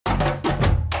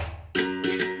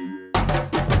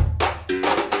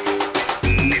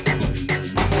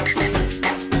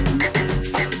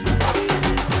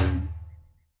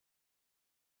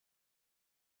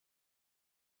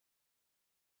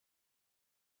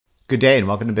Good day and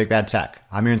welcome to Big Bad Tech.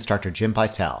 I'm your instructor, Jim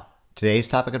Pytel. Today's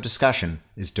topic of discussion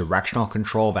is directional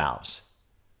control valves.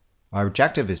 Our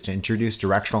objective is to introduce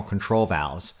directional control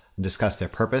valves and discuss their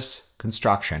purpose,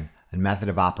 construction, and method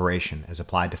of operation as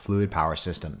applied to fluid power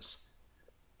systems.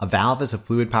 A valve is a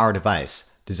fluid power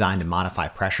device designed to modify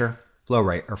pressure, flow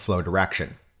rate, or flow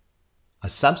direction. A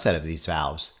subset of these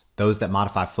valves, those that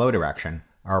modify flow direction,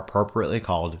 are appropriately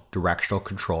called directional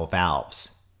control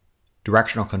valves.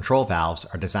 Directional control valves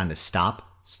are designed to stop,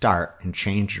 start, and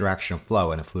change direction of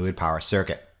flow in a fluid power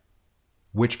circuit.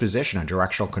 Which position a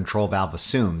directional control valve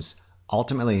assumes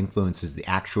ultimately influences the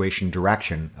actuation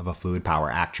direction of a fluid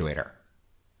power actuator.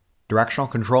 Directional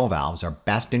control valves are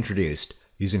best introduced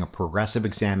using a progressive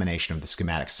examination of the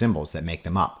schematic symbols that make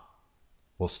them up.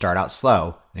 We'll start out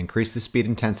slow and increase the speed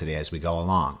intensity as we go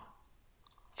along.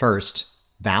 First,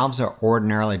 valves are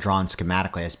ordinarily drawn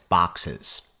schematically as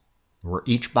boxes, where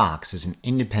each box is an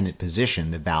independent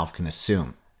position the valve can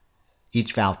assume.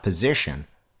 Each valve position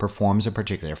performs a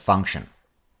particular function.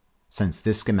 Since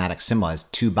this schematic symbol has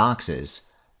two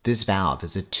boxes, this valve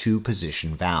is a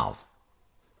two-position valve.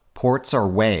 Ports or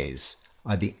ways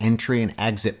are the entry and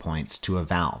exit points to a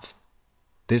valve.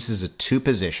 This is a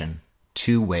two-position,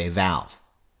 two-way valve.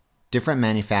 Different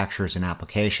manufacturers and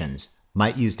applications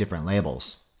might use different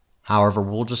labels. However,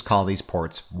 we'll just call these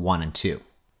ports 1 and 2.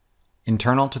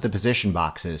 Internal to the position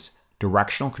boxes,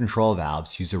 directional control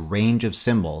valves use a range of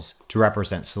symbols to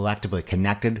represent selectively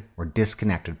connected or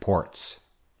disconnected ports.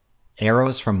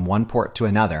 Arrows from one port to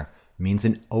another means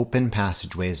an open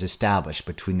passageway is established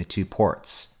between the two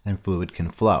ports and fluid can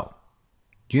flow.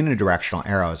 Unidirectional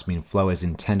arrows mean flow is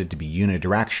intended to be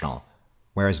unidirectional,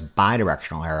 whereas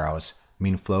bidirectional arrows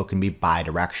mean flow can be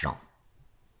bidirectional.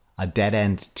 A dead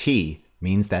end T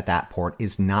means that port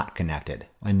is not connected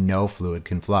and no fluid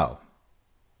can flow.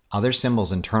 Other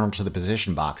symbols internal to the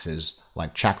position boxes,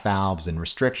 like check valves and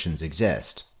restrictions,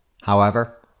 exist.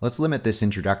 However, let's limit this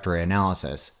introductory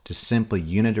analysis to simply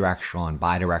unidirectional and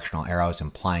bidirectional arrows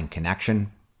implying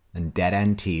connection and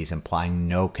dead-end T's implying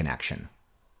no connection.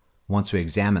 Once we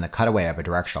examine the cutaway of a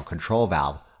directional control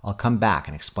valve, I'll come back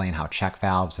and explain how check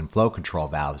valves and flow control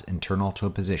valves internal to a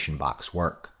position box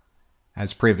work.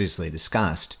 As previously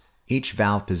discussed, each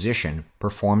valve position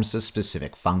performs a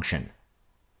specific function.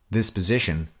 This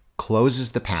position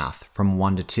closes the path from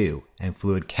 1 to 2 and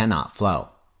fluid cannot flow.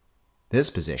 This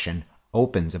position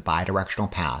opens a bidirectional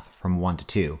path from 1 to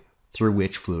 2 through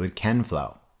which fluid can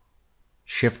flow.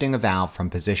 Shifting a valve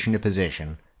from position to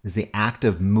position is the act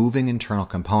of moving internal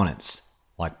components,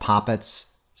 like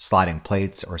poppets, sliding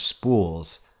plates, or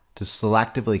spools, to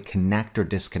selectively connect or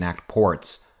disconnect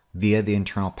ports via the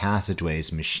internal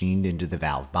passageways machined into the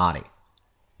valve body.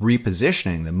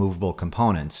 Repositioning the movable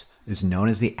components is known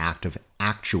as the act of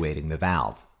actuating the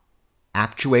valve.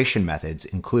 Actuation methods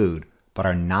include, but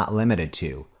are not limited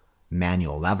to,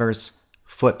 manual levers,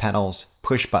 foot pedals,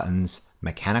 push buttons,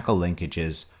 mechanical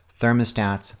linkages,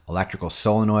 thermostats, electrical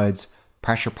solenoids,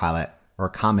 pressure pilot, or a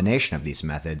combination of these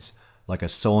methods, like a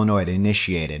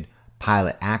solenoid-initiated,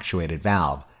 pilot-actuated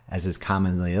valve, as is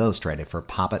commonly illustrated for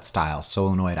poppet-style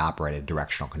solenoid-operated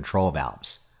directional control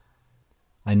valves.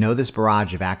 I know this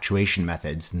barrage of actuation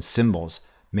methods and symbols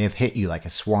may have hit you like a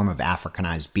swarm of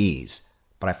Africanized bees,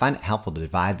 but I find it helpful to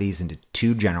divide these into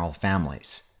two general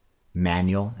families: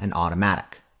 manual and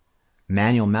automatic.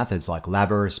 Manual methods like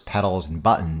levers, pedals, and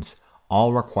buttons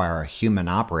all require a human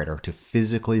operator to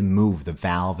physically move the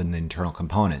valve and the internal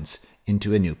components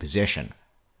into a new position.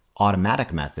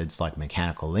 Automatic methods like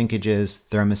mechanical linkages,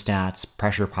 thermostats,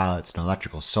 pressure pilots, and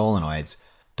electrical solenoids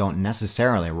don't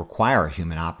necessarily require a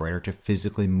human operator to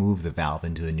physically move the valve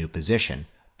into a new position,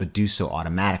 but do so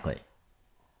automatically.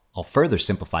 I'll further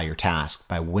simplify your task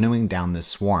by winnowing down this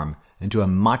swarm into a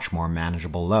much more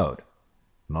manageable load.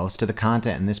 Most of the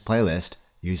content in this playlist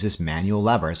uses manual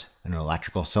levers and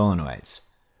electrical solenoids.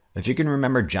 If you can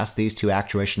remember just these two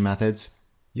actuation methods,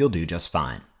 you'll do just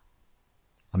fine.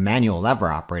 A manual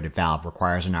lever-operated valve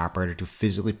requires an operator to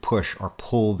physically push or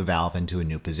pull the valve into a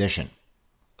new position.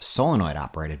 A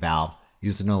solenoid-operated valve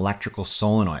uses an electrical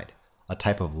solenoid, a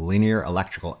type of linear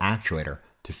electrical actuator,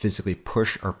 to physically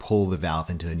push or pull the valve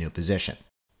into a new position.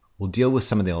 We'll deal with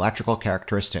some of the electrical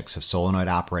characteristics of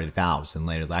solenoid-operated valves in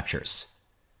later lectures.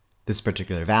 This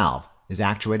particular valve is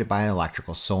actuated by an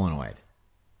electrical solenoid.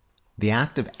 The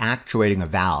act of actuating a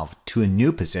valve to a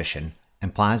new position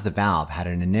implies the valve had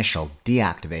an initial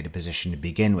deactivated position to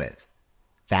begin with.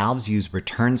 Valves use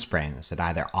return springs that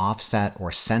either offset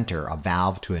or center a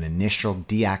valve to an initial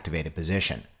deactivated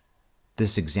position.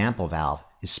 This example valve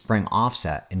is spring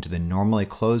offset into the normally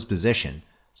closed position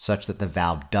such that the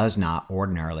valve does not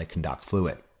ordinarily conduct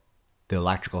fluid. the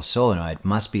electrical solenoid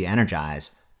must be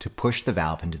energized to push the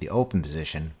valve into the open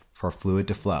position for fluid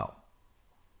to flow.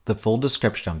 The full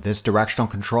description of this directional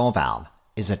control valve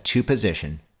is a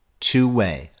two-position,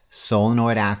 two-way,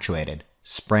 solenoid-actuated,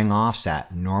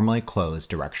 spring-offset, normally closed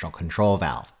directional control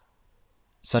valve.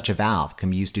 Such a valve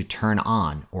can be used to turn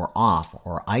on or off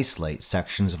or isolate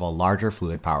sections of a larger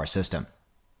fluid power system.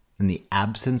 In the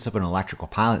absence of an electrical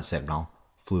pilot signal,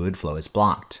 fluid flow is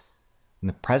blocked. In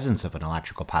the presence of an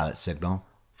electrical pilot signal,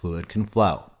 fluid can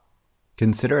flow.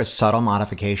 Consider a subtle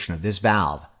modification of this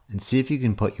valve and see if you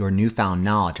can put your newfound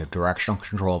knowledge of directional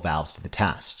control valves to the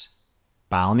test.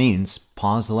 By all means,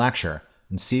 pause the lecture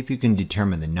and see if you can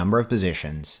determine the number of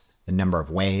positions, the number of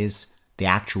ways, the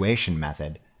actuation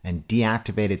method, and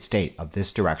deactivated state of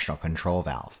this directional control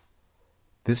valve.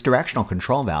 This directional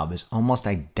control valve is almost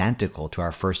identical to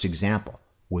our first example,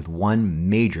 with one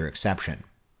major exception.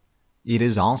 It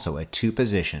is also a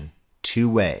two-position,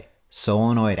 two-way,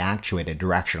 solenoid-actuated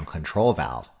directional control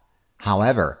valve.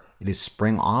 However, it is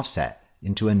spring offset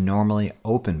into a normally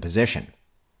open position.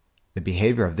 The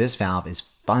behavior of this valve is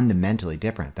fundamentally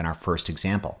different than our first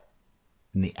example.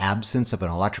 In the absence of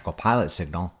an electrical pilot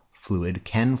signal, fluid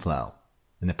can flow.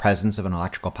 In the presence of an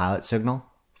electrical pilot signal,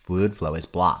 fluid flow is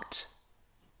blocked.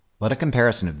 Let a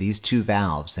comparison of these two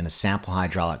valves in a sample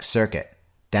hydraulic circuit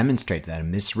demonstrate that a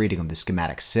misreading of the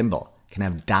schematic symbol can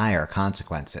have dire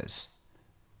consequences.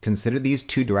 Consider these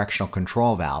two directional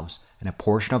control valves in a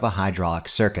portion of a hydraulic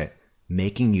circuit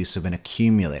making use of an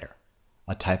accumulator,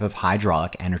 a type of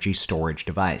hydraulic energy storage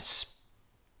device.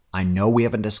 I know we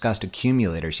haven't discussed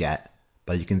accumulators yet,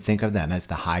 but you can think of them as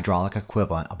the hydraulic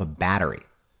equivalent of a battery.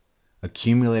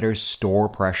 Accumulators store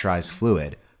pressurized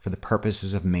fluid for the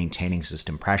purposes of maintaining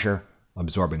system pressure,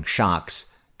 absorbing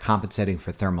shocks, compensating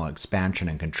for thermal expansion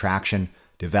and contraction,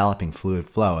 developing fluid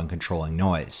flow, and controlling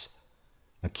noise.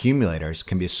 Accumulators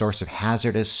can be a source of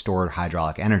hazardous stored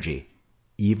hydraulic energy,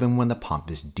 even when the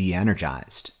pump is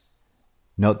de-energized.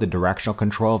 Note the directional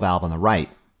control valve on the right,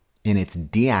 in its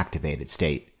deactivated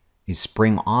state, is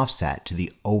spring offset to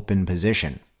the open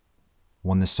position.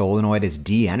 When the solenoid is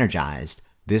de-energized,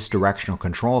 this directional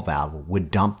control valve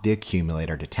would dump the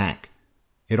accumulator to tank.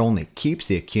 It only keeps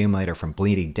the accumulator from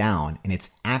bleeding down in its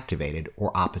activated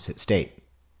or opposite state.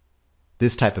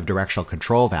 This type of directional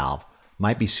control valve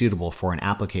might be suitable for an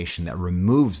application that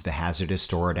removes the hazardous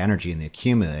stored energy in the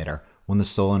accumulator when the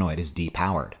solenoid is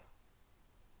depowered.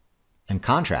 In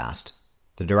contrast,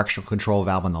 the directional control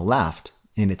valve on the left,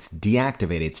 in its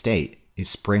deactivated state, is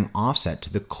spring offset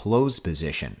to the closed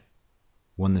position.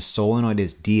 When the solenoid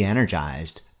is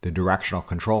de-energized, the directional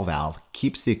control valve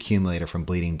keeps the accumulator from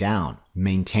bleeding down,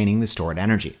 maintaining the stored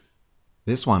energy.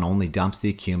 This one only dumps the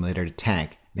accumulator to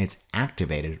tank in its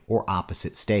activated or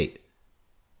opposite state.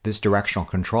 This directional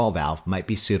control valve might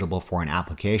be suitable for an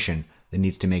application that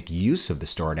needs to make use of the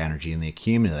stored energy in the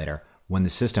accumulator when the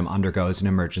system undergoes an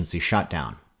emergency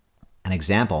shutdown. An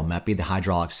example might be the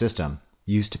hydraulic system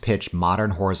used to pitch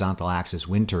modern horizontal axis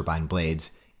wind turbine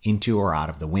blades into or out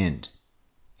of the wind.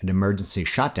 An emergency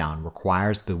shutdown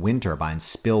requires the wind turbines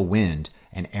spill wind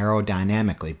and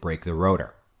aerodynamically brake the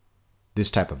rotor.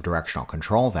 This type of directional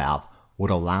control valve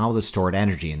would allow the stored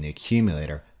energy in the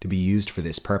accumulator to be used for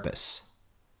this purpose.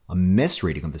 A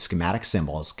misreading of the schematic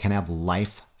symbols can have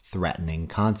life-threatening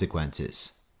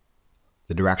consequences.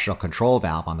 The directional control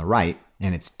valve on the right,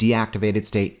 in its deactivated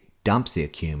state, dumps the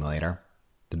accumulator.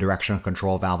 The directional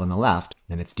control valve on the left,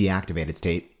 in its deactivated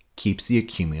state, keeps the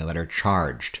accumulator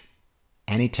charged.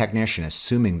 Any technician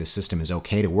assuming the system is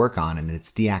okay to work on in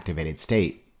its deactivated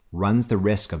state runs the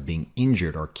risk of being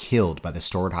injured or killed by the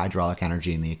stored hydraulic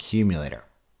energy in the accumulator.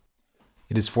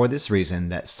 It is for this reason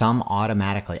that some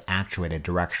automatically actuated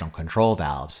directional control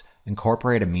valves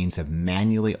incorporate a means of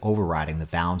manually overriding the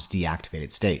valve's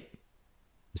deactivated state.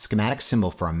 The schematic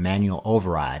symbol for a manual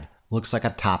override looks like a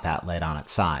top hat laid on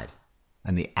its side.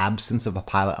 In the absence of a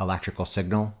pilot electrical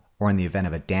signal, or in the event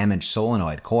of a damaged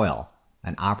solenoid coil,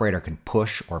 an operator can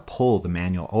push or pull the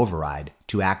manual override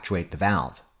to actuate the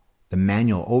valve. The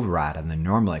manual override on the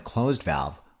normally closed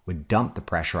valve would dump the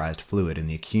pressurized fluid in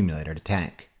the accumulator to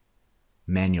tank.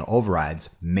 Manual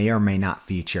overrides may or may not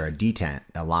feature a detent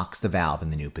that locks the valve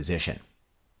in the new position.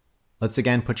 Let's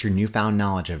again put your newfound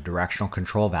knowledge of directional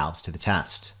control valves to the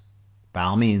test. By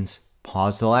all means,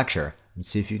 pause the lecture and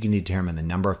see if you can determine the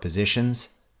number of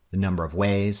positions, the number of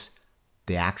ways,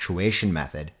 the actuation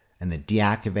method, and the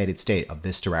deactivated state of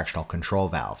this directional control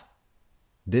valve.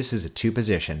 This is a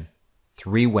two-position,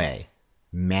 three-way,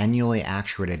 manually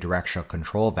actuated directional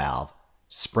control valve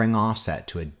spring offset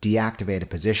to a deactivated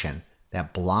position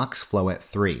that blocks flow at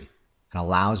 3 and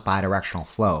allows bidirectional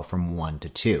flow from 1 to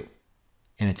 2.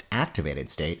 In its activated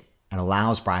state, and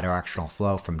allows bidirectional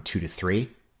flow from 2 to 3,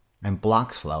 and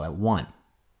blocks flow at 1.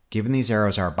 Given these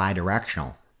arrows are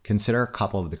bidirectional, consider a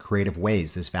couple of the creative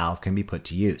ways this valve can be put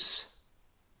to use.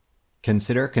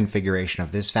 Consider a configuration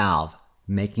of this valve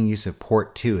making use of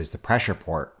port 2 as the pressure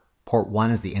port, port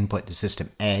 1 is the input to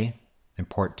system A, and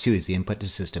port 2 is the input to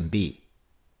system B.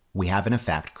 We have in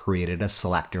effect created a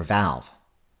selector valve.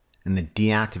 In the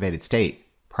deactivated state,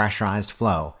 pressurized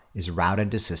flow is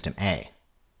routed to system A.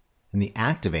 In the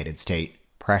activated state,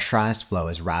 pressurized flow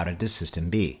is routed to system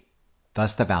B.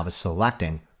 Thus, the valve is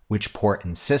selecting which port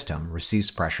and system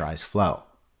receives pressurized flow.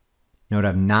 Note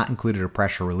I've not included a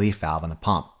pressure relief valve on the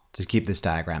pump to keep this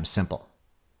diagram simple.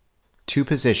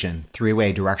 Two-position,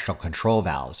 three-way directional control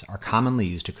valves are commonly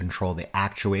used to control the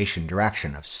actuation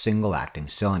direction of single-acting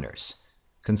cylinders.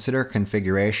 Consider a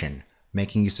configuration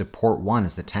making use of port 1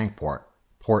 as the tank port,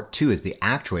 port 2 is the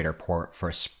actuator port for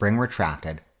a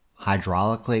spring-retracted,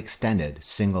 hydraulically extended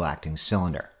single-acting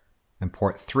cylinder, and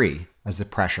port 3 as the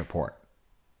pressure port.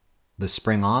 The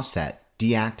spring offset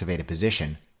deactivated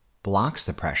position blocks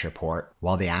the pressure port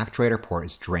while the actuator port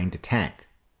is drained to tank,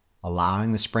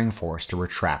 allowing the spring force to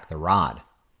retract the rod.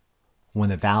 When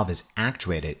the valve is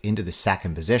actuated into the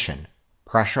second position,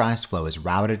 pressurized flow is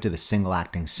routed to the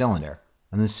single-acting cylinder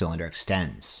and the cylinder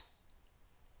extends.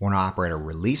 When an operator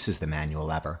releases the manual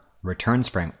lever, the return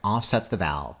spring offsets the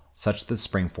valve such that the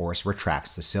spring force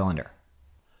retracts the cylinder.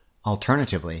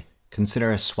 Alternatively,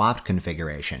 consider a swapped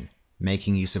configuration,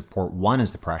 making use of port 1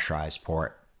 as the pressurized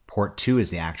port, port 2 is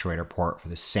the actuator port for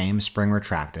the same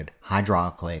spring-retracted,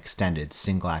 hydraulically extended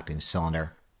single-acting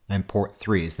cylinder, and port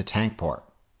 3 is the tank port.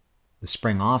 The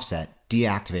spring offset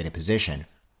deactivated position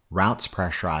routes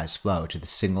pressurized flow to the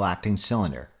single-acting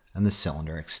cylinder and the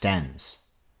cylinder extends.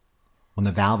 When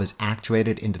the valve is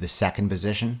actuated into the second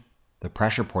position, the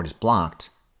pressure port is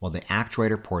blocked while the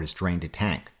actuator port is drained to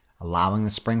tank, allowing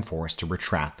the spring force to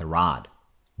retract the rod.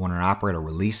 When an operator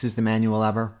releases the manual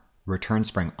lever, the return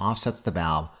spring offsets the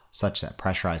valve such that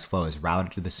pressurized flow is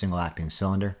routed to the single-acting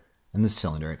cylinder and the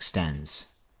cylinder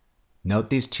extends. Note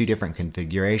these two different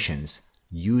configurations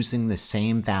using the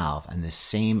same valve and the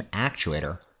same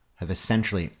actuator have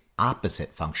essentially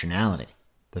opposite functionality.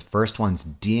 The first one's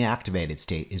deactivated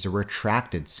state is a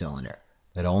retracted cylinder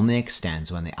that only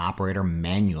extends when the operator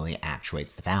manually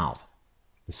actuates the valve.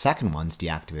 The second one's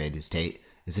deactivated state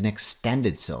is an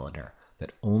extended cylinder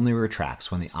that only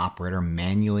retracts when the operator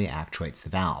manually actuates the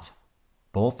valve.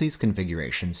 Both these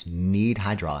configurations need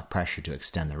hydraulic pressure to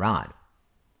extend the rod.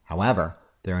 However,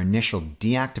 their initial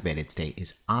deactivated state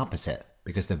is opposite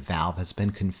because the valve has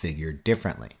been configured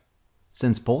differently.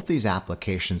 Since both these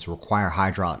applications require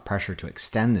hydraulic pressure to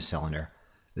extend the cylinder,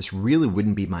 this really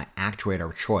wouldn't be my actuator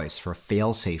of choice for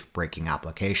fail-safe braking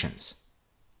applications.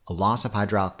 A loss of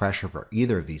hydraulic pressure for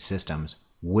either of these systems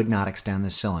would not extend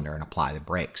the cylinder and apply the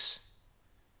brakes.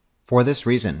 For this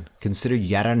reason, consider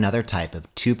yet another type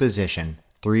of two-position,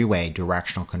 three-way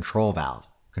directional control valve,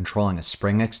 controlling a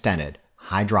spring-extended,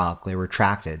 hydraulically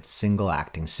retracted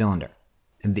single-acting cylinder.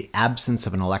 In the absence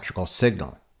of an electrical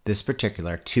signal, this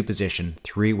particular two-position,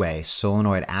 three-way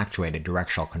solenoid-actuated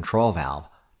directional control valve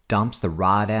dumps the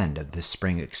rod end of the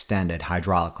spring-extended,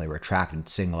 hydraulically retracted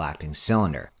single-acting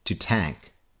cylinder to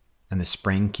tank, and the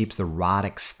spring keeps the rod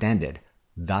extended,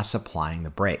 thus applying the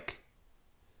brake.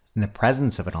 In the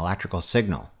presence of an electrical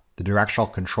signal, the directional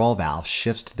control valve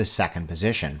shifts to the second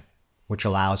position, which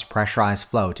allows pressurized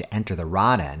flow to enter the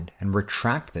rod end and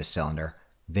retract the cylinder,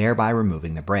 thereby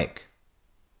removing the brake.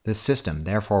 This system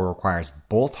therefore requires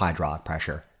both hydraulic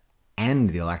pressure and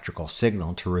the electrical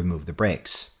signal to remove the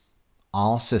brakes.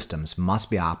 All systems must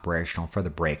be operational for the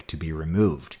brake to be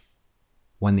removed.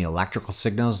 When the electrical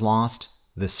signal is lost,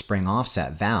 the spring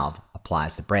offset valve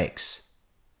applies the brakes.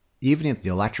 Even if the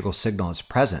electrical signal is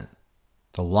present,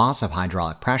 the loss of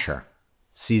hydraulic pressure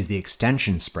sees the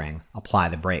extension spring apply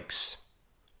the brakes.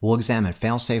 We'll examine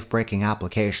fail-safe braking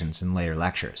applications in later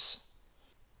lectures.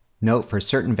 Note for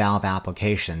certain valve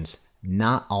applications,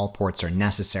 not all ports are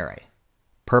necessary.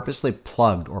 Purposely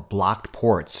plugged or blocked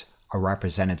ports are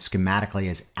represented schematically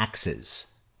as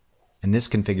X's. In this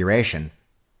configuration,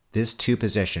 this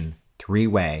two-position,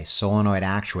 three-way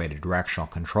solenoid-actuated directional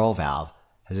control valve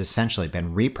has essentially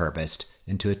been repurposed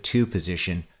into a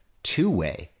two-position,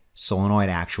 two-way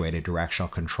solenoid-actuated directional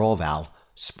control valve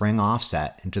spring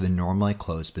offset into the normally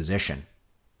closed position.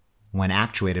 When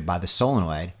actuated by the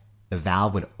solenoid, the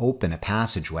valve would open a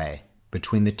passageway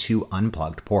between the two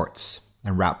unplugged ports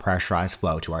and route pressurized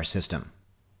flow to our system.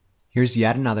 Here's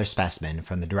yet another specimen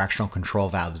from the directional control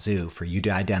valve zoo for you to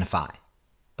identify.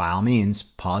 By all means,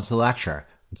 pause the lecture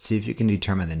and see if you can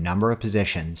determine the number of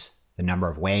positions, the number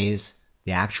of ways,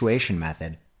 the actuation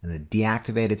method, and the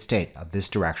deactivated state of this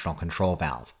directional control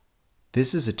valve.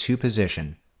 This is a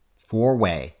two-position,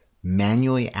 four-way,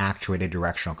 manually actuated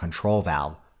directional control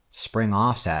valve spring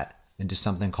offset into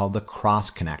something called the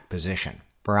cross-connect position,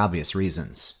 for obvious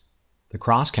reasons. The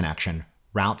cross-connection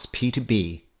routes P to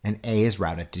B and A is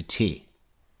routed to T.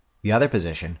 The other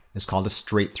position is called a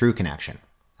straight-through connection,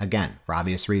 again for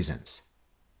obvious reasons.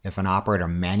 If an operator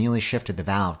manually shifted the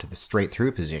valve to the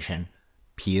straight-through position,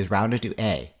 P is routed to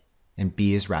A and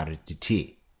B is routed to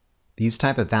T. These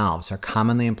type of valves are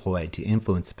commonly employed to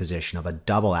influence the position of a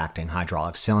double-acting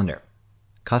hydraulic cylinder.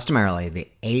 Customarily, the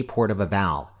A port of a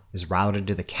valve is routed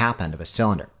to the cap end of a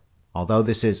cylinder, although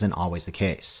this isn't always the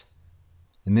case.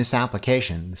 In this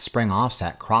application, the spring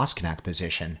offset cross-connect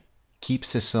position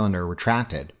keeps the cylinder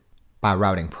retracted by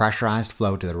routing pressurized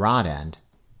flow to the rod end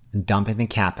and dumping the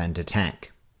cap end to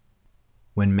tank.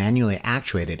 When manually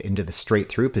actuated into the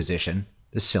straight-through position,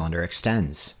 the cylinder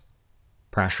extends.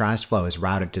 Pressurized flow is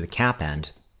routed to the cap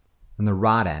end, and the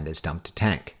rod end is dumped to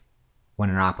tank. When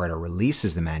an operator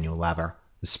releases the manual lever,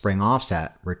 the spring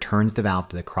offset returns the valve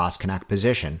to the cross-connect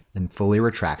position and fully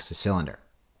retracts the cylinder.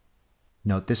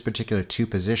 Note this particular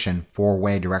two-position,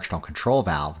 four-way directional control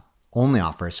valve only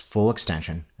offers full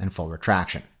extension and full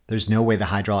retraction. There's no way the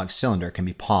hydraulic cylinder can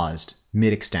be paused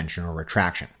mid-extension or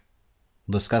retraction.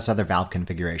 We'll discuss other valve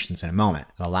configurations in a moment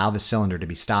that allow the cylinder to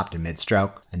be stopped in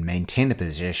mid-stroke and maintain the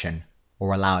position,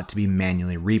 or allow it to be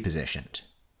manually repositioned.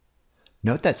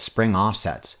 Note that spring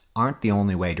offsets aren't the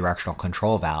only way directional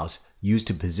control valves use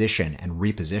to position and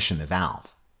reposition the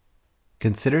valve.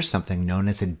 Consider something known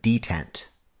as a detent.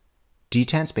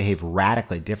 Detents behave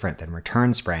radically different than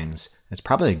return springs. It's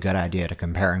probably a good idea to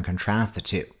compare and contrast the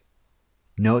two.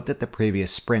 Note that the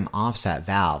previous spring offset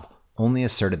valve only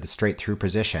asserted the straight-through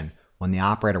position when the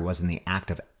operator was in the act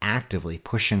of actively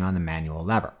pushing on the manual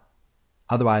lever.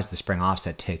 Otherwise, the spring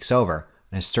offset takes over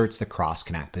and asserts the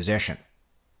cross-connect position.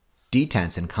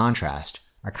 Detents, in contrast,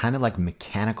 are kind of like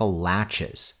mechanical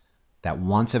latches that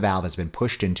once a valve has been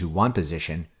pushed into one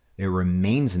position, it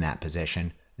remains in that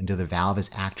position until the valve is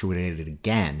actuated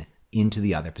again into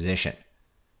the other position.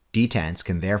 Detents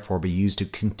can therefore be used to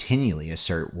continually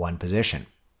assert one position.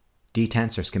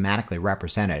 Detents are schematically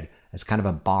represented as kind of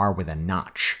a bar with a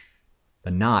notch.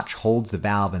 The notch holds the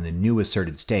valve in the new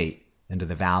asserted state until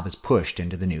the valve is pushed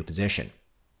into the new position.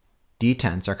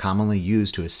 Detents are commonly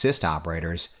used to assist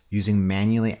operators using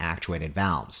manually actuated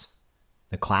valves.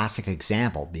 The classic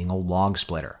example being a log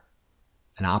splitter.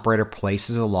 An operator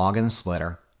places a log in the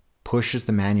splitter, pushes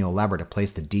the manual lever to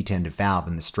place the detented valve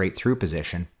in the straight-through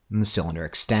position, and the cylinder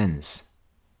extends.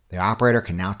 The operator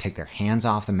can now take their hands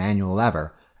off the manual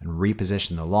lever and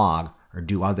reposition the log or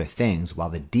do other things while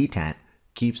the detent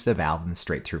keeps the valve in the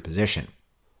straight-through position.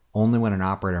 Only when an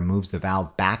operator moves the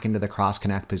valve back into the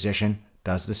cross-connect position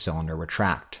does the cylinder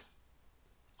retract.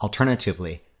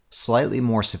 Alternatively, slightly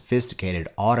more sophisticated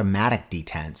automatic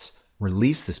detents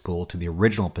release the spool to the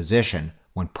original position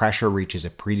when pressure reaches a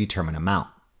predetermined amount.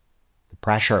 The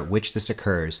pressure at which this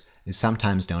occurs is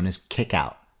sometimes known as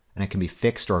kick-out, and it can be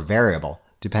fixed or variable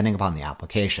depending upon the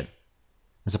application.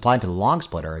 As applied to the log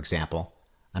splitter example,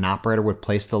 an operator would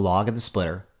place the log in the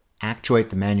splitter, actuate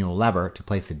the manual lever to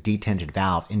place the detented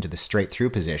valve into the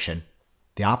straight-through position.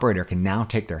 The operator can now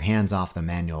take their hands off the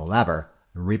manual lever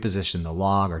and reposition the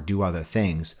log or do other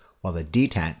things while the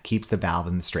detent keeps the valve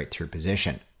in the straight-through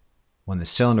position. When the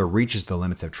cylinder reaches the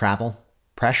limits of travel,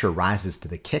 pressure rises to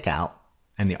the kick-out,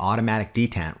 and the automatic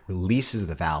detent releases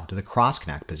the valve to the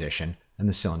cross-connect position and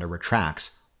the cylinder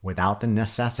retracts without the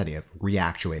necessity of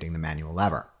reactuating the manual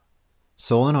lever.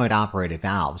 Solenoid-operated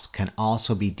valves can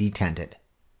also be detented.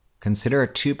 Consider a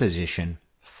two-position,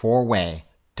 four-way,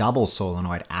 double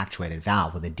solenoid actuated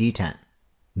valve with a detent.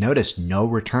 Notice no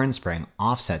return spring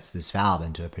offsets this valve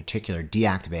into a particular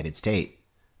deactivated state,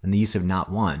 and the use of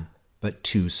not one, but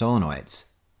two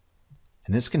solenoids.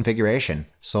 In this configuration,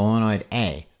 solenoid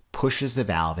A pushes the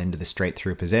valve into the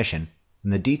straight-through position,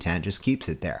 and the detent just keeps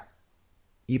it there.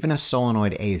 Even if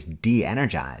solenoid A is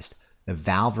de-energized, the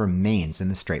valve remains in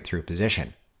the straight-through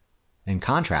position. In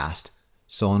contrast,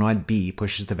 solenoid B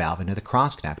pushes the valve into the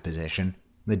cross-connect position,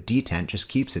 and the detent just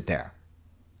keeps it there.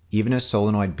 Even if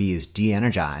solenoid B is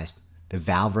de-energized, the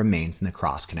valve remains in the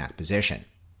cross-connect position.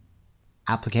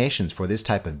 Applications for this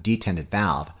type of detented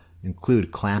valve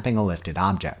include clamping a lifted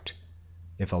object.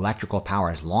 If electrical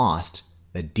power is lost,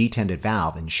 the detented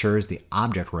valve ensures the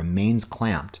object remains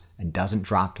clamped and doesn't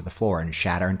drop to the floor and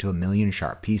shatter into a million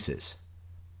sharp pieces.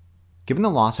 Given the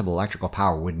loss of electrical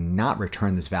power would not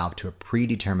return this valve to a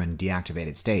predetermined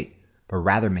deactivated state, but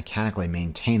rather mechanically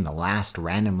maintain the last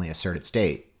randomly asserted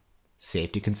state,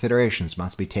 safety considerations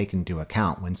must be taken into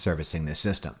account when servicing this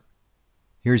system.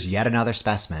 Here's yet another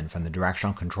specimen from the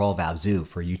directional control valve zoo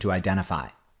for you to identify.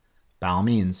 By all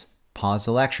means, pause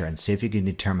the lecture and see if you can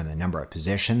determine the number of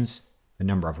positions, the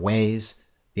number of ways,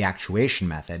 the actuation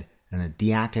method, and the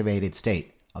deactivated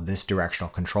state of this directional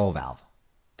control valve.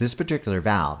 This particular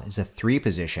valve is a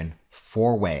 3-position,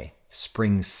 4-way,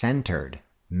 spring-centered,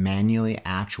 manually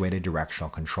actuated directional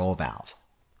control valve.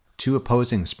 2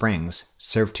 opposing springs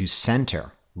serve to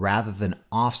center rather than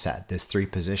offset this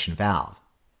 3-position valve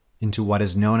into what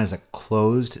is known as a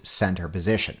closed center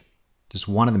position, just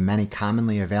one of the many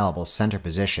commonly available center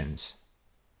positions.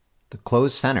 The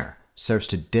closed center serves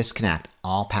to disconnect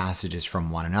all passages from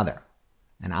one another.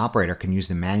 An operator can use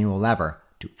the manual lever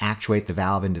to actuate the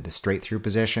valve into the straight-through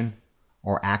position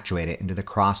or actuate it into the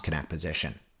cross-connect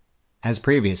position. As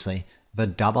previously, the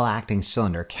double-acting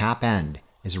cylinder cap end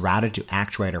is routed to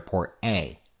actuator port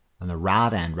A and the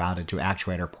rod end routed to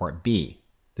actuator port B.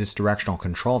 This directional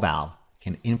control valve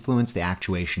can influence the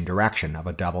actuation direction of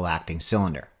a double-acting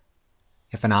cylinder.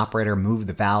 If an operator moved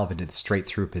the valve into the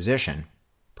straight-through position,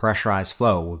 pressurized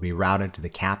flow would be routed to the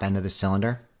cap end of the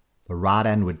cylinder, the rod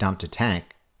end would dump to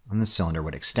tank, and the cylinder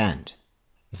would extend.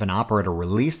 If an operator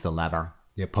released the lever,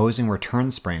 the opposing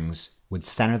return springs would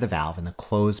center the valve in the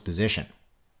closed position.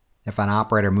 If an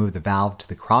operator moved the valve to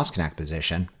the cross-connect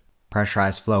position,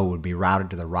 pressurized flow would be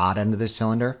routed to the rod end of the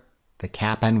cylinder, the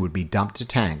cap end would be dumped to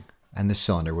tank, and the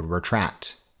cylinder would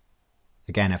retract.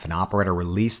 Again, if an operator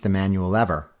released the manual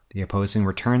lever, the opposing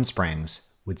return springs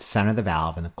would center the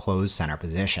valve in the closed center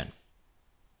position.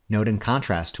 Note, in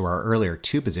contrast to our earlier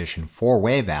 2-position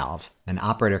 4-way valve, an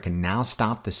operator can now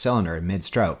stop the cylinder in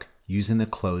mid-stroke using the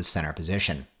closed center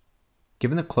position.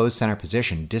 Given the closed center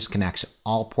position disconnects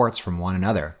all ports from one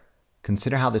another,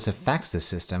 consider how this affects the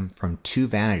system from 2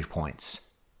 vantage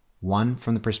points. 1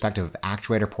 from the perspective of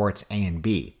actuator ports A and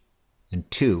B, and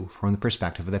 2 from the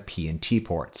perspective of the P and T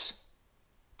ports.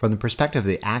 From the perspective of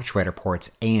the actuator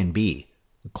ports A and B,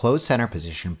 the closed center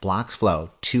position blocks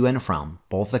flow to and from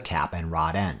both the cap and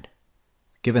rod end.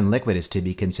 Given liquid is to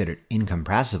be considered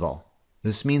incompressible,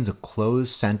 this means a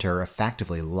closed center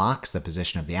effectively locks the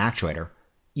position of the actuator,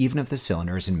 even if the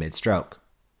cylinder is in mid-stroke.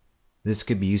 This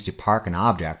could be used to park an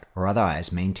object or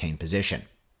otherwise maintain position.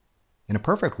 In a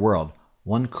perfect world,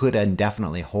 one could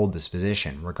indefinitely hold this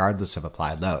position regardless of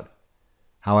applied load.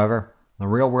 However, in the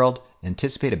real world,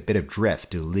 anticipate a bit of drift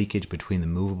due to leakage between the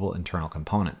movable internal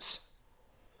components.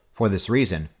 For this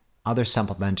reason, other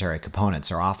supplementary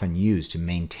components are often used to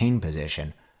maintain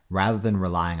position rather than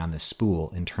relying on the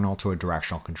spool internal to a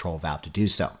directional control valve to do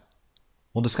so.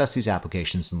 We'll discuss these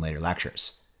applications in later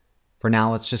lectures. For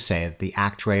now, let's just say that the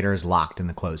actuator is locked in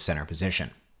the closed center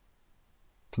position.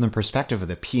 From the perspective of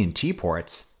the P and T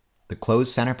ports, the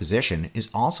closed center position is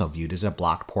also viewed as a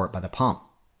blocked port by the pump.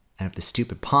 And if the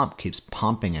stupid pump keeps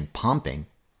pumping and pumping,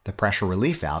 the pressure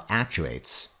relief valve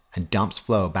actuates and dumps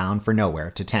flow bound for nowhere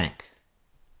to tank.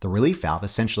 The relief valve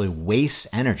essentially wastes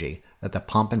energy that the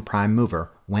pump and prime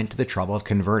mover went to the trouble of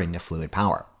converting to fluid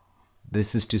power.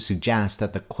 This is to suggest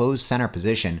that the closed center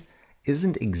position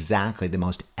isn't exactly the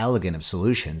most elegant of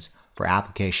solutions for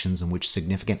applications in which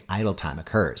significant idle time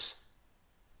occurs.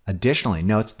 Additionally,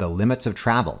 note the limits of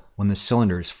travel. When the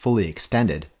cylinder is fully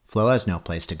extended, flow has no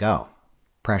place to go.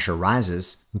 Pressure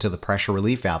rises until the pressure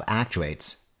relief valve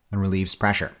actuates and relieves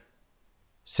pressure.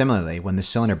 Similarly, when the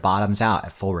cylinder bottoms out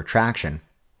at full retraction,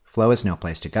 flow has no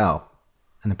place to go,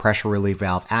 and the pressure relief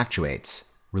valve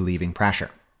actuates, relieving pressure.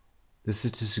 This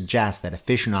is to suggest that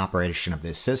efficient operation of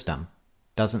this system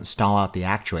doesn't stall out the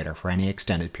actuator for any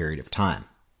extended period of time.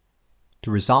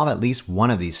 To resolve at least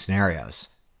one of these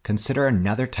scenarios, consider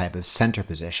another type of center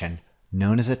position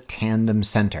known as a tandem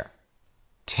center.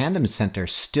 Tandem center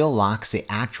still locks the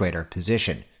actuator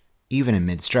position, even in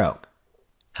mid-stroke.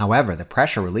 However, the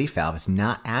pressure relief valve is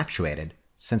not actuated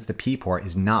since the P port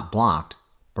is not blocked,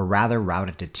 but rather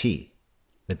routed to T.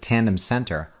 The tandem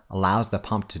center allows the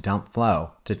pump to dump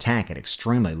flow to tank at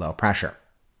extremely low pressure.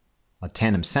 A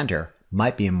tandem center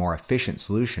might be a more efficient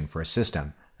solution for a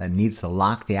system that needs to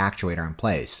lock the actuator in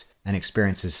place and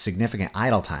experiences significant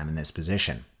idle time in this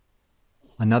position.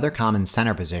 Another common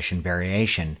center position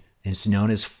variation is known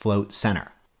as float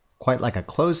center. Quite like a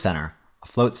closed center, a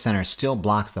float center still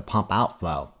blocks the pump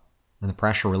outflow, and the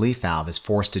pressure relief valve is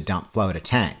forced to dump flow to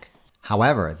tank.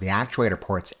 However, the actuator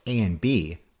ports A and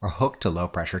B are hooked to low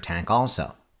pressure tank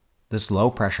also. This low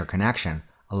pressure connection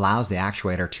allows the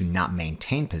actuator to not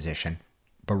maintain position,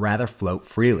 but rather float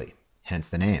freely, hence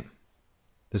the name.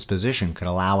 This position could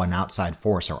allow an outside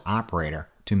force or operator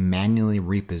to manually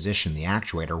reposition the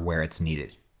actuator where it's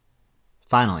needed.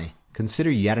 Finally, consider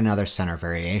yet another center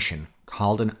variation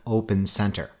called an open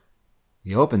center.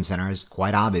 The open center is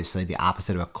quite obviously the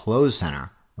opposite of a closed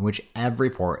center, in which every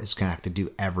port is connected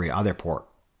to every other port.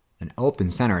 An open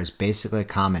center is basically a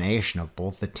combination of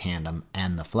both the tandem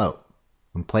and the float.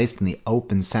 When placed in the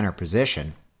open center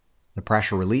position, the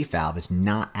pressure relief valve is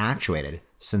not actuated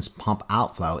since pump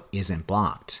outflow isn't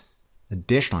blocked.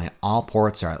 Additionally, all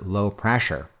ports are at low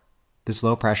pressure. This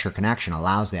low pressure connection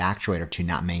allows the actuator to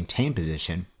not maintain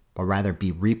position, but rather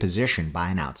be repositioned by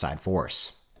an outside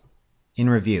force. In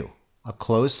review, a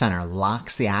closed center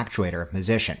locks the actuator in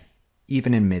position,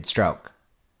 even in mid-stroke.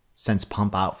 Since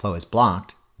pump outflow is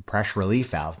blocked, the pressure relief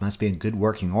valve must be in good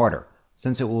working order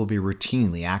since it will be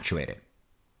routinely actuated.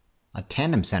 A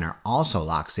tandem center also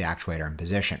locks the actuator in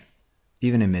position,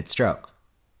 even in mid-stroke.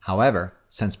 However,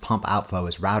 since pump outflow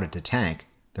is routed to tank,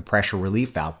 the pressure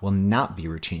relief valve will not be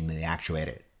routinely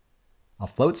actuated. A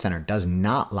float center does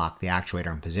not lock the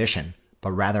actuator in position,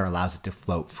 but rather allows it to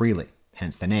float freely,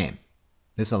 hence the name.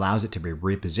 This allows it to be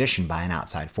repositioned by an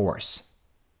outside force.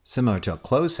 Similar to a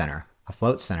closed center, a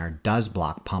float center does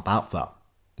block pump outflow.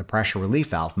 The pressure relief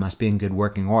valve must be in good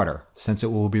working order since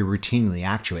it will be routinely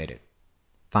actuated.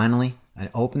 Finally, an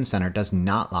open center does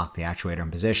not lock the actuator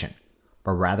in position,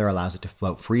 but rather allows it to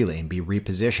float freely and be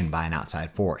repositioned by an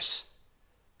outside force.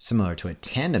 Similar to a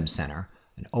tandem center,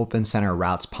 an open center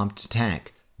routes pump to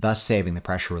tank, thus saving the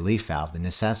pressure relief valve the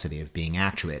necessity of being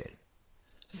actuated.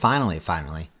 Finally,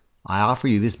 I offer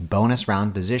you this bonus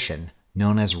round position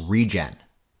known as regen.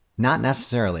 Not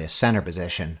necessarily a center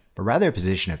position, but rather a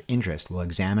position of interest we'll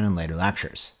examine in later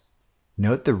lectures.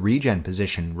 Note the regen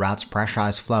position routes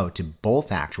pressurized flow to both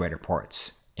actuator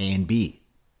ports, A and B.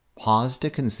 Pause to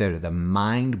consider the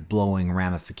mind-blowing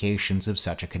ramifications of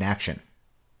such a connection.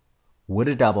 Would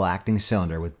a double-acting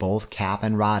cylinder with both cap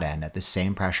and rod end at the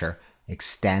same pressure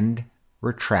extend,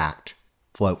 retract,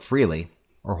 float freely,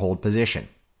 or hold position?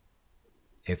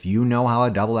 If you know how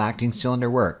a double-acting cylinder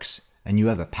works, and you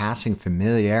have a passing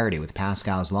familiarity with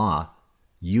Pascal's law,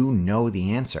 you know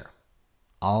the answer.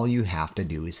 All you have to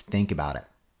do is think about it.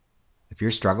 If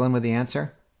you're struggling with the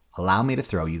answer, allow me to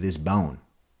throw you this bone.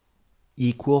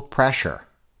 Equal pressure,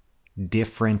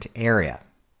 different area.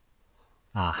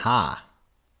 Aha!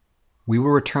 We will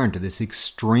return to this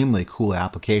extremely cool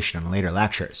application in later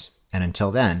lectures, and until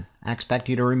then, I expect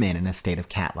you to remain in a state of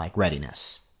cat-like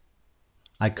readiness.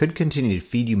 I could continue to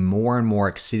feed you more and more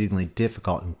exceedingly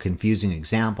difficult and confusing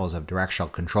examples of directional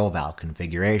control valve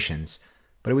configurations,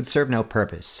 but it would serve no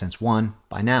purpose since 1,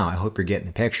 by now I hope you're getting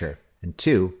the picture, and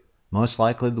 2, most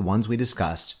likely the ones we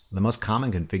discussed are the most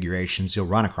common configurations you'll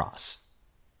run across.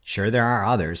 Sure, there are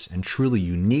others and truly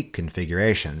unique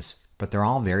configurations, but they're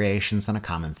all variations on a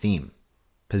common theme.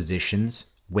 Positions,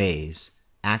 ways,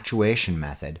 actuation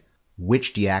method,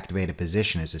 which deactivated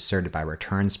position is asserted by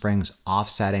return springs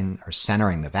offsetting or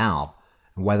centering the valve,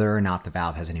 and whether or not the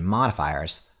valve has any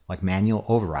modifiers like manual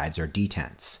overrides or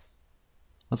detents.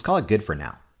 Let's call it good for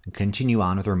now, and continue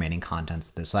on with the remaining contents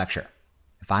of this lecture.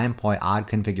 If I employ odd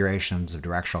configurations of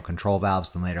directional control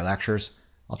valves in later lectures,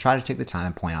 I'll try to take the time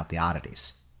and point out the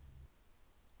oddities.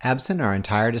 Absent our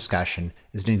entire discussion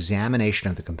is an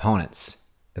examination of the components,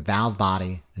 the valve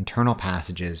body, internal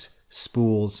passages,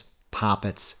 spools,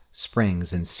 poppets,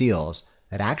 springs, and seals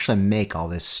that actually make all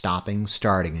this stopping,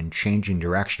 starting, and changing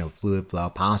direction of fluid flow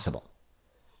possible.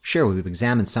 Sure, we've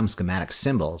examined some schematic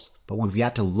symbols, but we've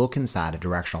yet to look inside a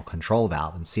directional control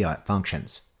valve and see how it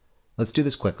functions. Let's do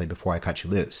this quickly before I cut you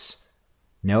loose.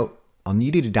 Note, I'll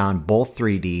need you to don both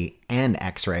 3D and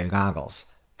X-ray goggles,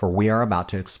 for we are about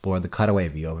to explore the cutaway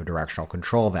view of a directional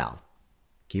control valve.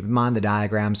 Keep in mind the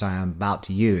diagrams I am about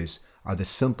to use are the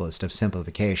simplest of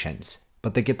simplifications,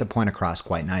 but they get the point across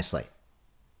quite nicely.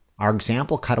 Our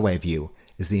example cutaway view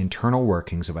is the internal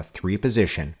workings of a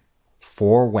 3-position,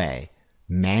 4-way,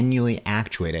 manually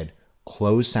actuated,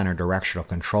 closed-center directional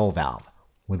control valve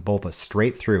with both a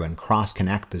straight-through and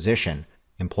cross-connect position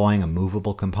employing a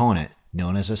movable component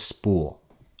known as a spool.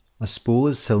 A spool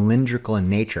is cylindrical in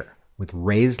nature with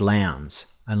raised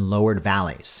lands and lowered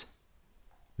valleys.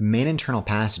 The main internal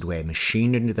passageway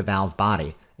machined into the valve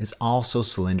body is also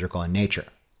cylindrical in nature,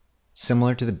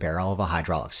 similar to the barrel of a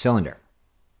hydraulic cylinder.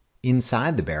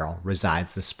 Inside the barrel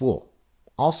resides the spool,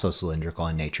 also cylindrical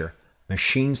in nature,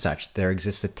 machined such that there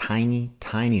exists a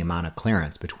tiny amount of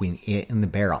clearance between it and the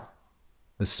barrel.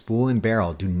 The spool and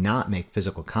barrel do not make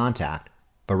physical contact,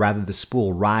 but rather the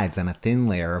spool rides on a thin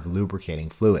layer of lubricating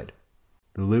fluid.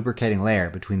 The lubricating layer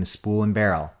between the spool and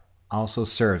barrel also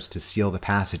serves to seal the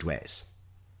passageways.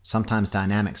 Sometimes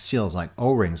dynamic seals like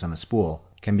O-rings on the spool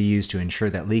can be used to ensure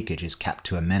that leakage is kept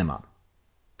to a minimum.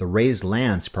 The raised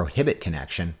lands prohibit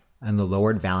connection, and the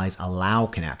lowered valleys allow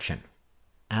connection.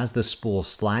 As the spool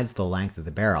slides the length of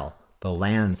the barrel, the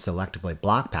lands selectively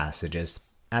block passages,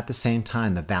 at the same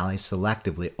time the valleys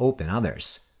selectively open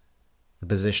others. The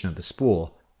position of the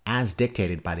spool, as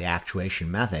dictated by the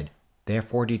actuation method,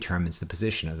 therefore determines the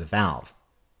position of the valve.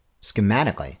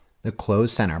 Schematically, the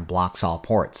closed center blocks all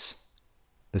ports.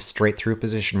 The straight-through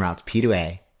position routes P to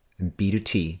A and B to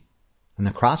T, and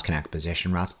the cross-connect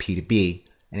position routes P to B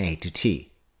and A to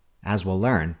T. As we'll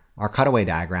learn, our cutaway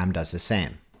diagram does the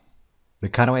same. The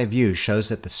cutaway view shows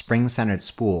that the spring-centered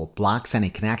spool blocks any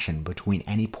connection between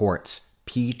any ports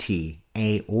P, T,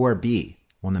 A, or B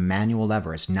when the manual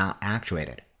lever is not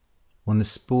actuated. When the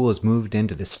spool is moved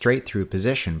into the straight-through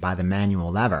position by the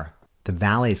manual lever, the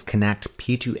valleys connect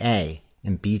P to A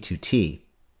and B to T.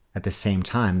 At the same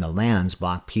time, the lands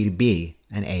block P to B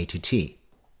and A to T.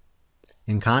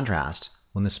 In contrast,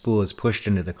 when the spool is pushed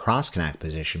into the cross-connect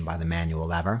position by the manual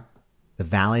lever, the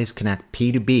valleys connect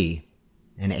P to B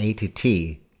and A to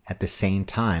T. At the same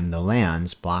time, the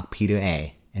lands block P to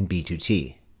A and B to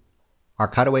T. Our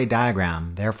cutaway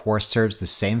diagram therefore serves the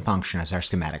same function as our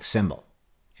schematic symbol.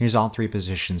 Here's all three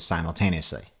positions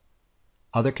simultaneously.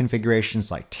 Other configurations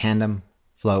like tandem,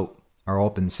 float, or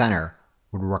open center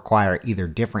would require either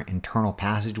different internal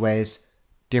passageways,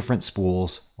 different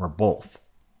spools, or both.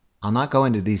 I'll not go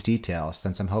into these details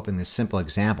since I'm hoping this simple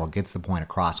example gets the point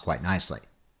across quite nicely.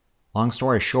 Long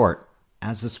story short,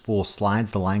 as the spool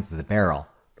slides the length of the barrel,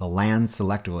 the lands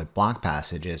selectively block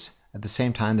passages, at the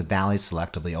same time the valleys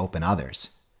selectively open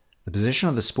others. The position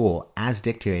of the spool, as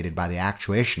dictated by the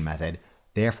actuation method,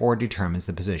 therefore determines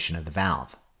the position of the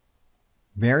valve.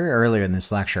 Very earlier in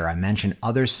this lecture, I mentioned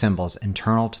other symbols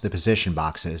internal to the position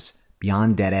boxes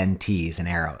beyond dead-end T's and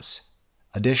arrows.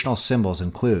 Additional symbols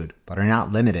include, but are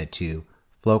not limited to,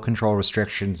 flow control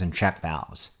restrictions and check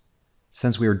valves.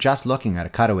 Since we were just looking at a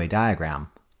cutaway diagram,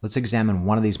 let's examine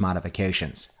one of these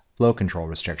modifications, flow control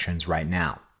restrictions, right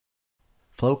now.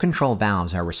 Flow control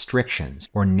valves are restrictions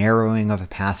or narrowing of a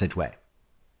passageway.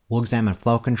 We'll examine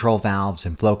flow control valves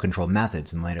and flow control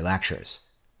methods in later lectures.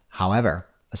 However,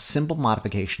 a simple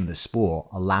modification of the spool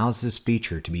allows this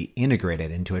feature to be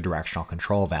integrated into a directional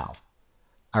control valve.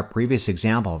 Our previous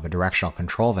example of a directional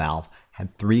control valve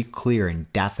had three clear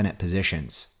and definite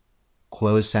positions: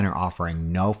 closed center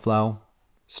offering no flow,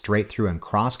 straight through and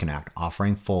cross connect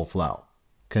offering full flow.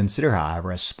 Consider,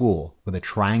 however, a spool with a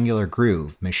triangular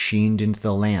groove machined into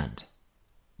the land.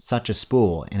 Such a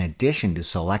spool, in addition to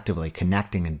selectively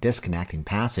connecting and disconnecting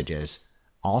passages,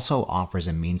 also offers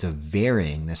a means of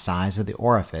varying the size of the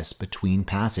orifice between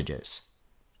passages.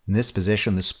 In this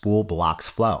position, the spool blocks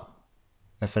flow.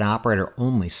 If an operator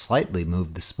only slightly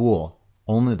moved the spool,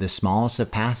 only the smallest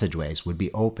of passageways would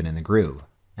be open in the groove,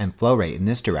 and flow rate in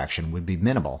this direction would be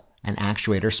minimal and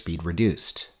actuator speed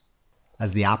reduced.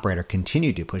 As the operator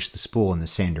continued to push the spool in the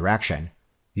same direction,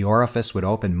 the orifice would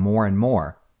open more and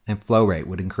more, and flow rate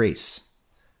would increase.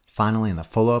 Finally, in the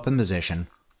full open position,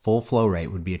 full flow rate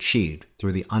would be achieved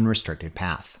through the unrestricted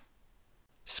path.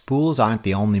 Spools aren't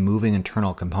the only moving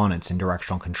internal components in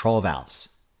directional control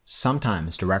valves.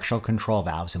 Sometimes directional control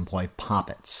valves employ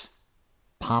poppets.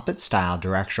 Poppet-style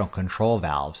directional control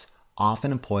valves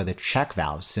often employ the check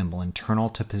valve symbol internal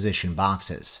to position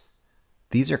boxes.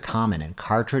 These are common in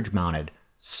cartridge-mounted,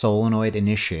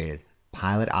 solenoid-initiated,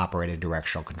 pilot-operated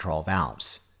directional control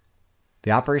valves.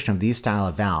 The operation of these style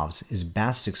of valves is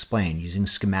best explained using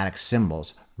schematic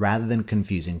symbols rather than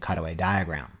confusing cutaway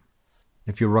diagram.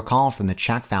 If you recall from the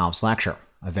check valves lecture,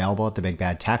 available at the Big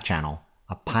Bad Tech channel,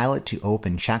 a pilot to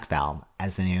open check valve,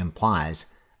 as the name implies,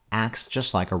 acts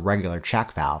just like a regular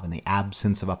check valve in the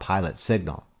absence of a pilot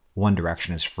signal. One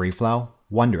direction is free flow,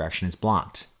 one direction is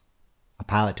blocked. A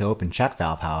pilot to open check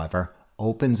valve, however,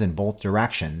 opens in both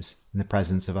directions in the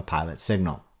presence of a pilot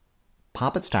signal.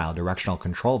 Poppet-style directional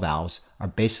control valves are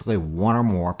basically one or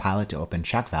more pilot-to-open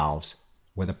check valves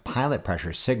where the pilot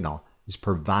pressure signal is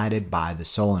provided by the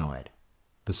solenoid.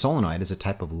 The solenoid is a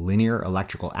type of linear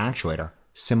electrical actuator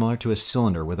similar to a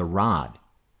cylinder with a rod.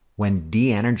 When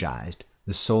de-energized,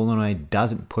 the solenoid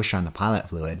doesn't push on the pilot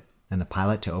fluid, and the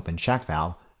pilot-to-open check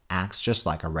valve acts just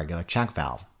like a regular check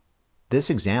valve. This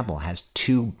example has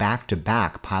two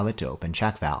back-to-back pilot-to-open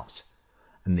check valves.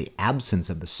 In the absence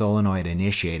of the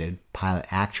solenoid-initiated,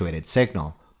 pilot-actuated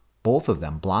signal, both of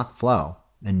them block flow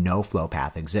and no flow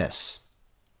path exists.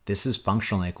 This is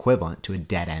functionally equivalent to a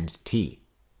dead-end T.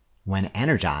 When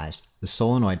energized, the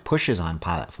solenoid pushes on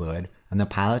pilot fluid and the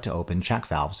pilot-to-open check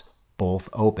valves both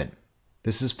open.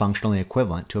 This is functionally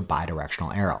equivalent to a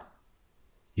bidirectional arrow.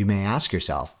 You may ask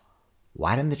yourself,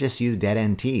 why didn't they just use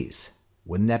dead-end T's?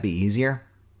 Wouldn't that be easier?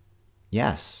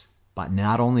 Yes. But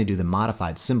not only do the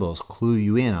modified symbols clue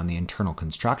you in on the internal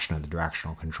construction of the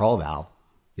directional control valve,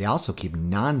 They also keep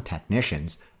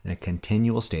non-technicians in a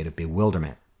continual state of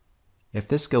bewilderment. If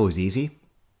this skill was easy,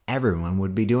 everyone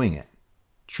would be doing it.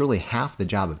 Truly half the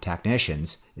job of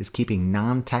technicians is keeping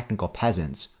non-technical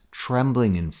peasants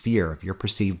trembling in fear of your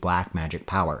perceived black magic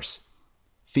powers.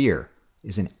 Fear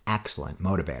is an excellent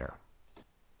motivator.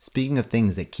 Speaking of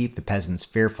things that keep the peasants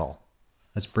fearful,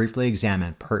 let's briefly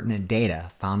examine pertinent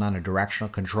data found on a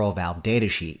directional control valve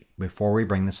datasheet before we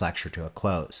bring this lecture to a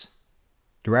close.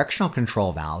 Directional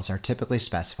control valves are typically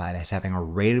specified as having a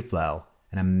rated flow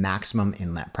and a maximum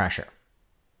inlet pressure.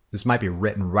 This might be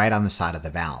written right on the side of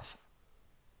the valve.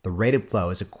 The rated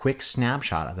flow is a quick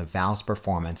snapshot of the valve's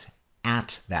performance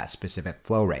at that specific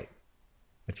flow rate.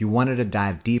 If you wanted to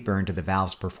dive deeper into the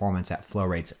valve's performance at flow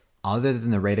rates other than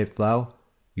the rated flow,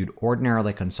 you'd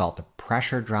ordinarily consult the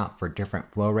pressure drop for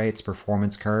different flow rates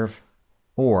performance curve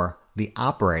or the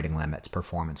operating limits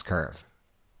performance curve.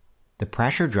 The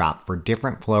pressure drop for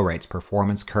different flow rates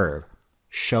performance curve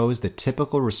shows the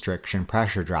typical restriction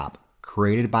pressure drop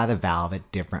created by the valve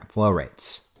at different flow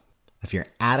rates. If you're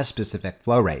at a specific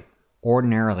flow rate,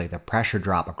 ordinarily the pressure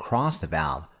drop across the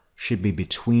valve should be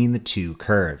between the two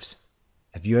curves.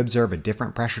 If you observe a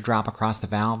different pressure drop across the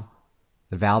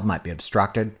valve might be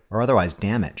obstructed or otherwise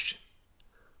damaged.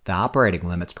 The operating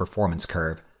limits performance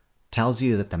curve tells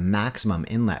you that the maximum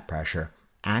inlet pressure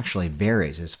actually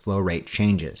varies as flow rate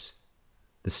changes.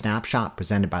 The snapshot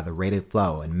presented by the rated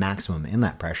flow and maximum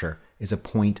inlet pressure is a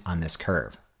point on this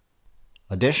curve.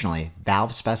 Additionally,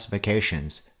 valve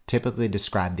specifications typically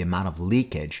describe the amount of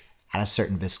leakage at a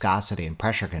certain viscosity and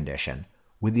pressure condition,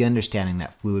 with the understanding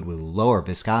that fluid with lower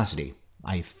viscosity,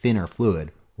 i.e. thinner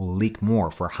fluid, will leak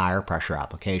more for higher pressure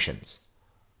applications.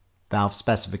 Valve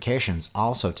specifications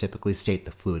also typically state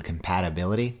the fluid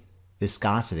compatibility,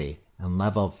 viscosity, and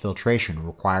level of filtration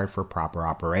required for proper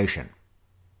operation.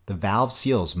 The valve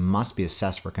seals must be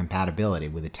assessed for compatibility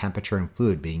with the temperature and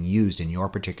fluid being used in your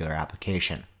particular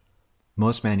application.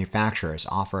 Most manufacturers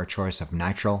offer a choice of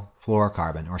nitrile,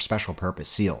 fluorocarbon, or special purpose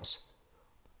seals.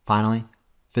 Finally,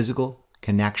 physical,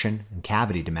 connection, and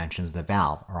cavity dimensions of the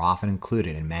valve are often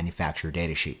included in manufacturer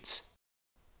datasheets.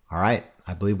 Alright,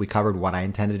 I believe we covered what I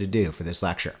intended to do for this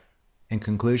lecture. In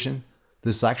conclusion,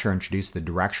 this lecture introduced the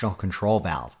directional control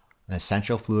valve, an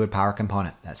essential fluid power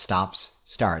component that stops,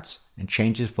 starts, and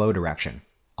changes flow direction,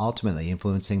 ultimately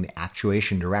influencing the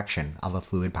actuation direction of a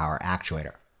fluid power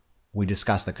actuator. We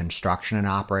discussed the construction and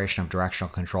operation of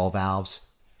directional control valves,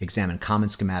 examined common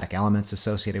schematic elements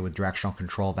associated with directional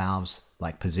control valves,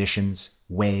 like positions,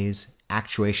 ways,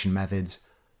 actuation methods,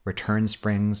 return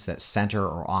springs that center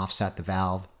or offset the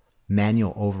valve,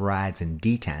 manual overrides and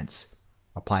detents,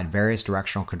 applied various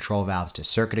directional control valves to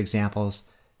circuit examples,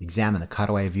 examined the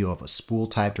cutaway view of a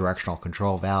spool-type directional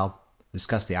control valve,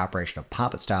 discussed the operation of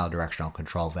poppet-style directional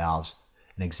control valves,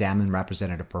 and examined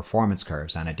representative performance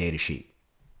curves on a datasheet.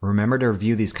 Remember to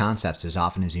review these concepts as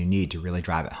often as you need to really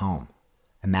drive it home.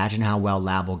 Imagine how well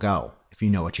lab will go if you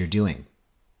know what you're doing.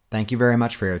 Thank you very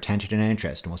much for your attention and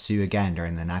interest, and we'll see you again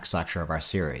during the next lecture of our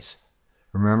series.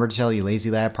 Remember to tell your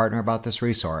Lazy Lab partner about this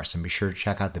resource, and be sure to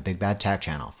check out the Big Bad Tech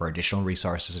channel for additional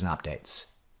resources and updates.